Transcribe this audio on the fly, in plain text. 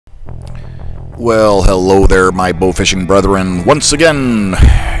Well, hello there, my bow fishing brethren. Once again,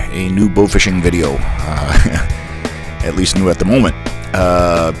 a new bow fishing video. At least new at the moment.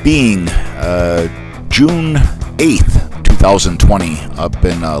 Being June 8th, 2020, up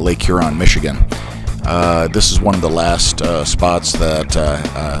in Lake Huron, Michigan. This is one of the last spots that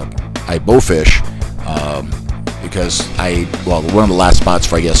I bow fish. Because one of the last spots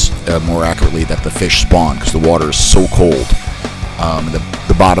for, I guess, more accurately, that the fish spawn, because the water is so cold.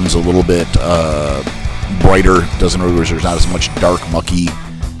 The bottom's a little bit brighter, there's not as much dark, mucky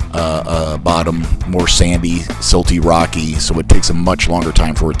bottom, more sandy, silty, rocky, so it takes a much longer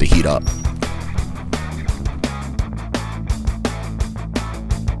time for it to heat up.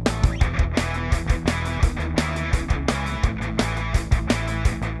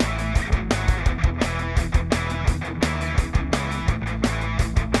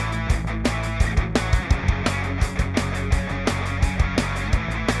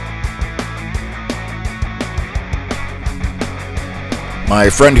 My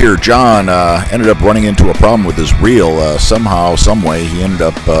friend here, John, ended up running into a problem with his reel. Somehow, someway, he ended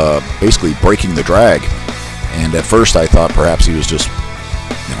up basically breaking the drag. And at first, I thought perhaps he was just,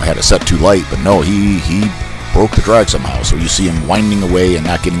 had it set too light. But no, he broke the drag somehow. So you see him winding away and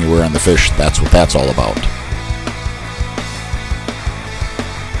not getting anywhere on the fish. That's what that's all about.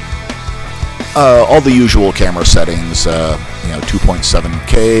 All the usual camera settings,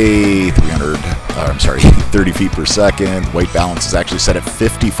 2.7K, 30 feet per second. Weight balance is actually set at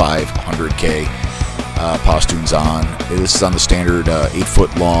 5,500K. Postune's on. This is on the standard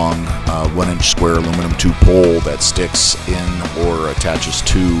 8-foot long, 1-inch square aluminum tube pole that sticks in or attaches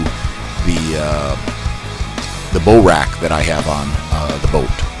to the bow rack that I have on the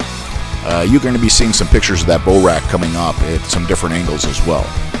boat. You're going to be seeing some pictures of that bow rack coming up at some different angles as well.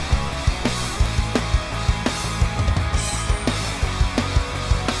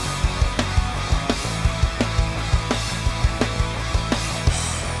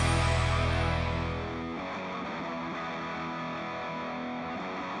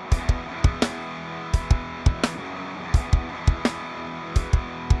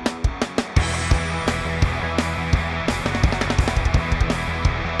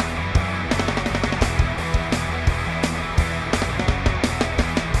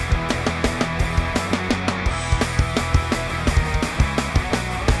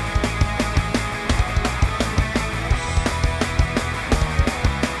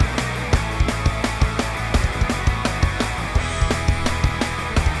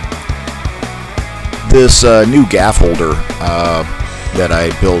 This new gaff holder that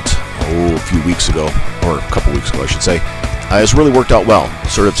I built a few weeks ago, or a couple weeks ago I should say, has really worked out well.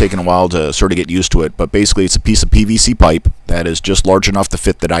 Sort of taken a while to sort of get used to it, but basically it's a piece of PVC pipe that is just large enough to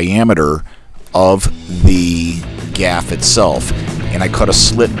fit the diameter of the gaff itself, and I cut a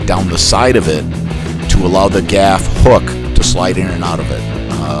slit down the side of it to allow the gaff hook to slide in and out of it.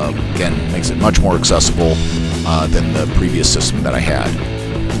 Again, makes it much more accessible than the previous system that I had.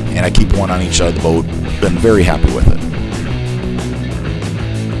 And I keep one on each side of the boat. Been very happy with it.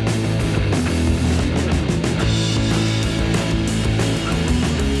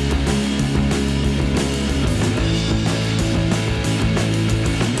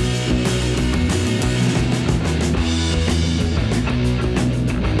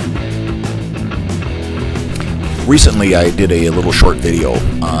 Recently, I did a little short video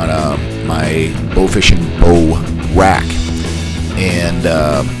on my bow fishing bow rack. And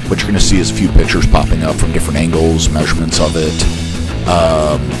what you're going to see is a few pictures popping up from different angles, measurements of it.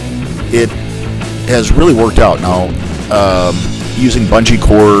 It has really worked out. Now, using bungee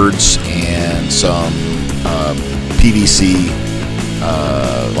cords and some PVC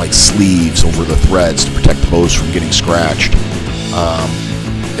like sleeves over the threads to protect the bows from getting scratched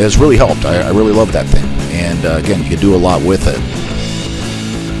has really helped. I really love that thing. And again, you can do a lot with it.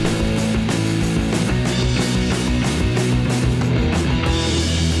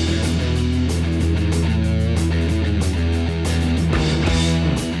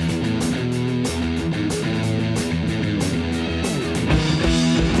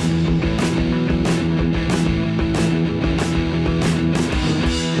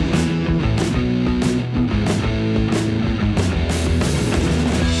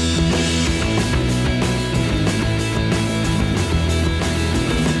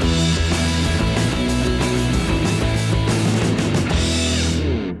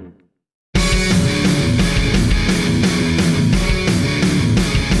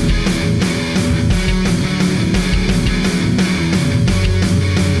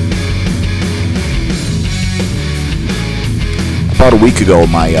 About a week ago,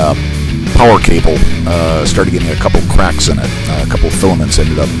 my power cable started getting a couple cracks in it. A couple filaments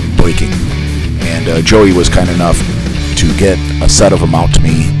ended up breaking. and Joey was kind enough to get a set of them out to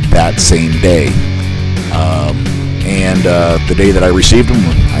me that same day. And the day that I received them,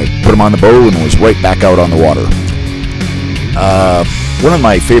 I put them on the bow and was right back out on the water. One of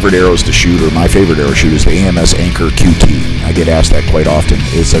my favorite arrows to shoot, or my favorite arrow to shoot, is the AMS Anchor QT. I get asked that quite often.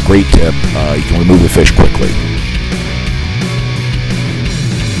 It's a great tip. You can remove the fish quickly.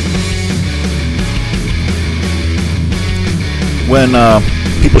 When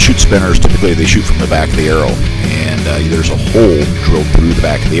people shoot spinners, typically they shoot from the back of the arrow, and there's a hole drilled through the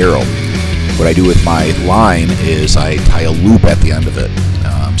back of the arrow. What I do with my line is I tie a loop at the end of it.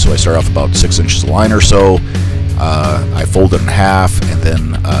 So I start off about 6 inches of line or so. I fold it in half and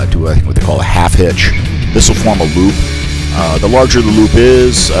then do what they call a half hitch. This will form a loop. The larger the loop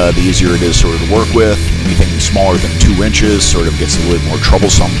is, the easier it is sort of to work with. Anything smaller than 2 inches sort of gets a little more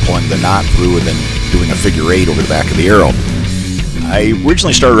troublesome pulling the knot through and then doing a figure 8 over the back of the arrow. I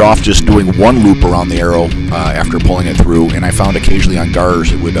originally started off just doing one loop around the arrow after pulling it through, and I found occasionally on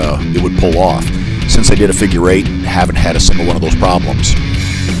gars it would pull off. Since I did a figure 8, haven't had a single one of those problems.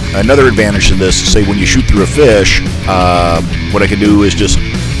 Another advantage to this, say when you shoot through a fish, what I can do is just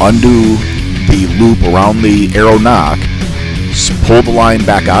undo the loop around the arrow nock, pull the line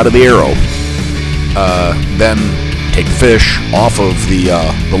back out of the arrow, then take the fish off of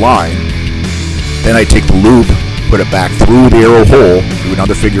the line, then I take the loop, put it back through the arrow hole, do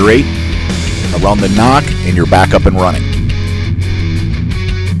another figure 8 around the nock, and you're back up and running.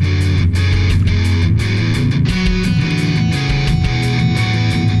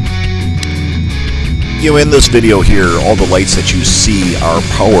 In this video here, all the lights that you see are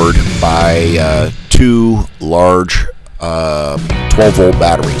powered by 2 large 12-volt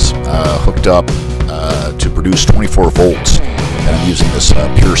batteries hooked up to produce 24 volts that I'm using this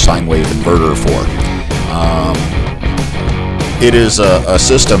pure sine wave inverter for. It is a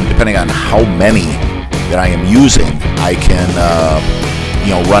system, depending on how many that I am using, I can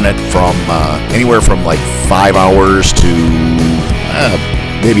run it from anywhere from like 5 hours to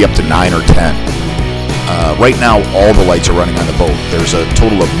maybe up to 9 or 10. Right now, all the lights are running on the boat. There's a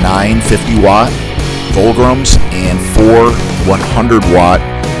total of 9 50-watt Volgrams and 4 100-watt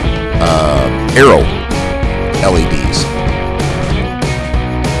Arrow LEDs.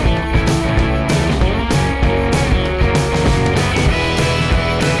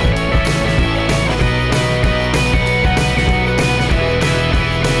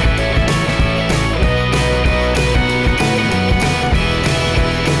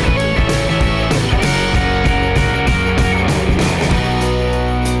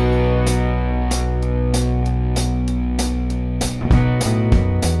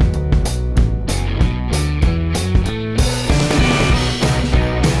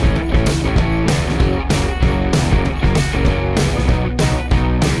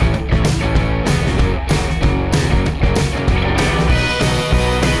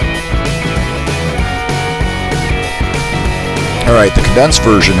 Alright, the condensed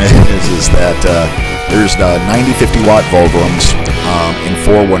version is that there's 90 50-watt Volgrams and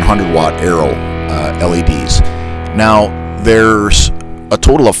 4 100-watt Arrow LEDs. Now, there's a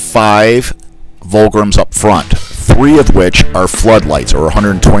total of 5 Volgrams up front, 3 of which are floodlights, or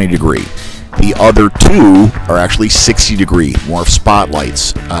 120 degree. The other 2 are actually 60 degree, more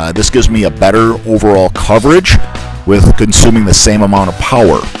spotlights. This gives me a better overall coverage with consuming the same amount of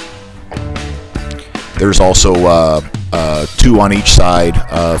power. There's also 2 on each side,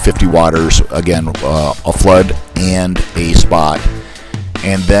 50 watters, again, a flood and a spot.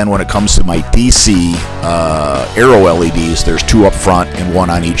 And then when it comes to my DC Arrow LEDs, there's 2 up front and 1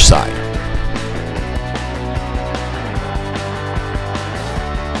 on each side.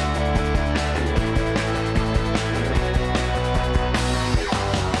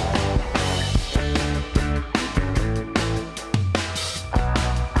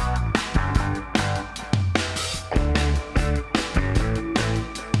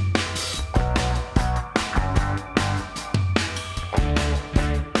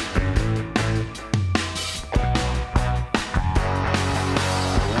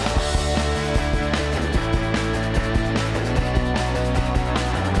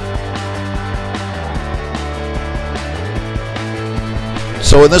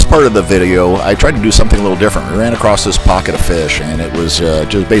 So in this part of the video, I tried to do something a little different. We ran across this pocket of fish, and it was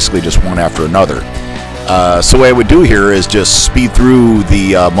basically just one after another. So what I would do here is just speed through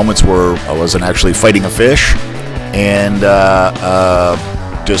the moments where I wasn't actually fighting a fish, and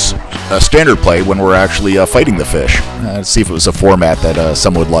just a standard play when we're actually fighting the fish. Let's see if it was a format that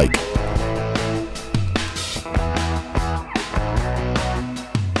some would like.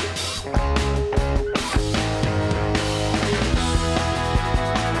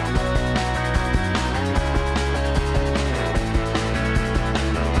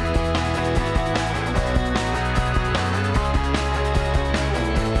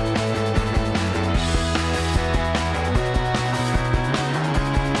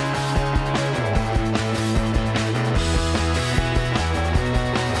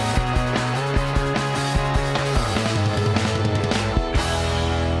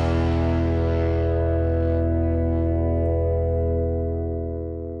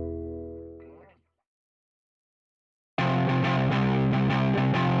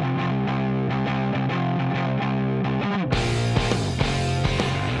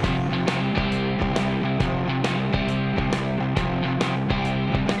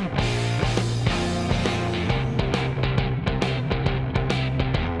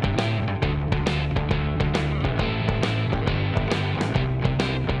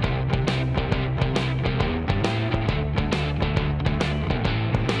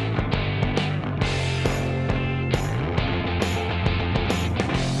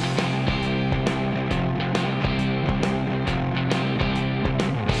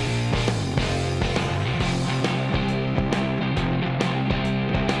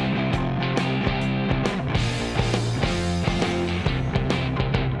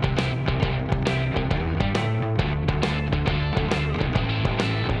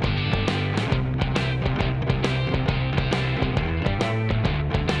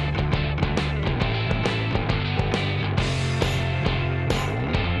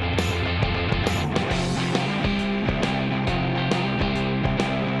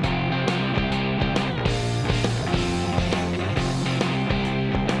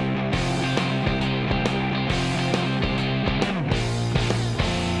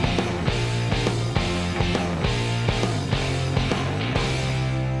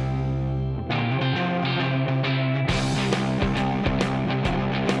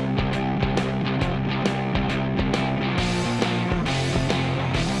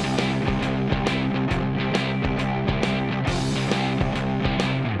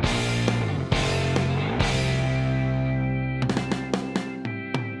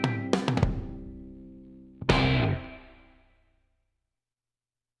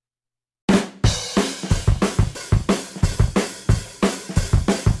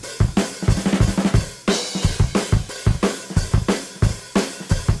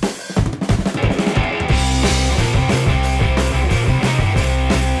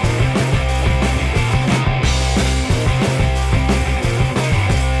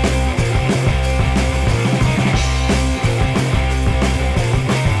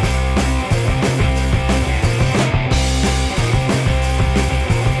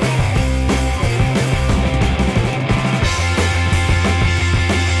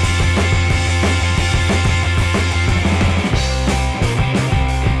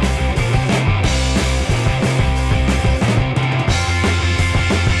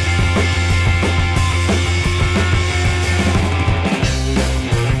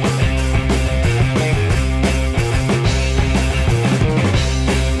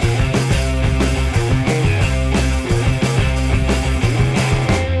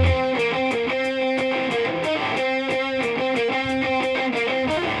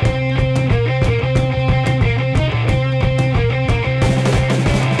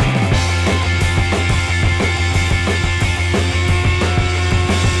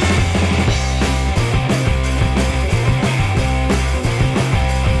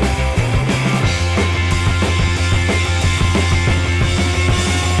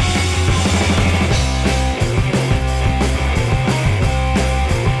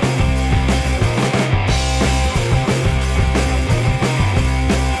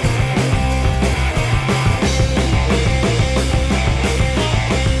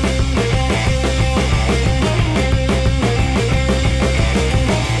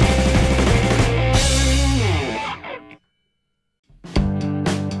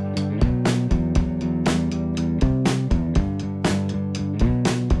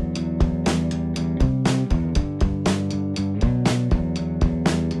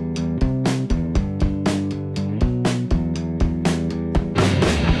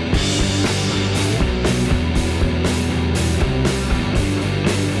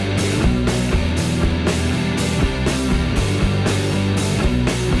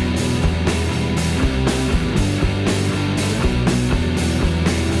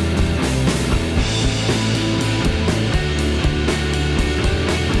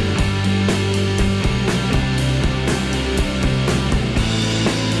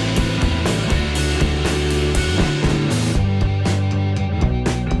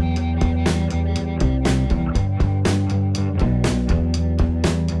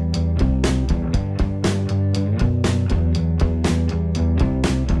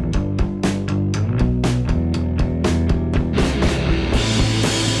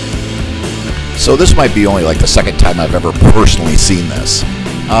 So this might be only like the second time I've ever personally seen this.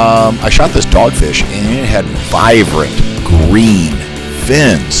 I shot this dogfish and it had vibrant green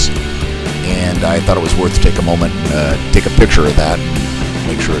fins, and I thought it was worth to take a moment and take a picture of that and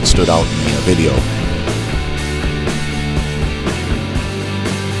make sure it stood out in the video.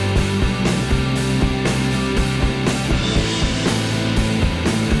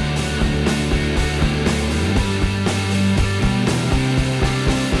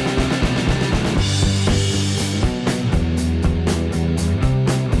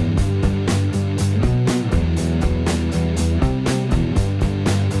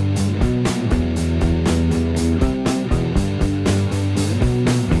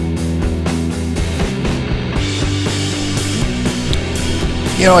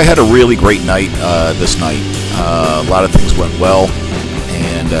 You know, I had a really great night this night. A lot of things went well,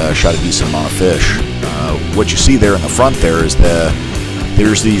 and shot a decent amount of fish. What you see there in the front there is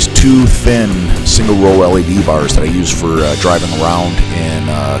there's these two thin single row LED bars that I use for driving around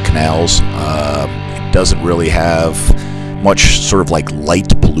in canals. It doesn't really have much sort of like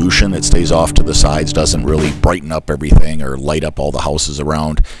light pollution. It stays off to the sides, doesn't really brighten up everything or light up all the houses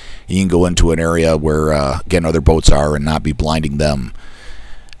around. You can go into an area where, again, other boats are and not be blinding them.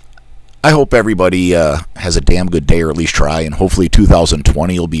 I hope everybody has a damn good day, or at least try, and hopefully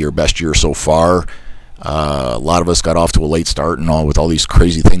 2020 will be your best year so far. A lot of us got off to a late start, and all with all these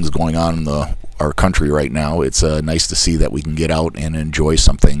crazy things going on in our country right now. It's nice to see that we can get out and enjoy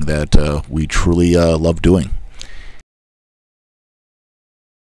something that we truly love doing.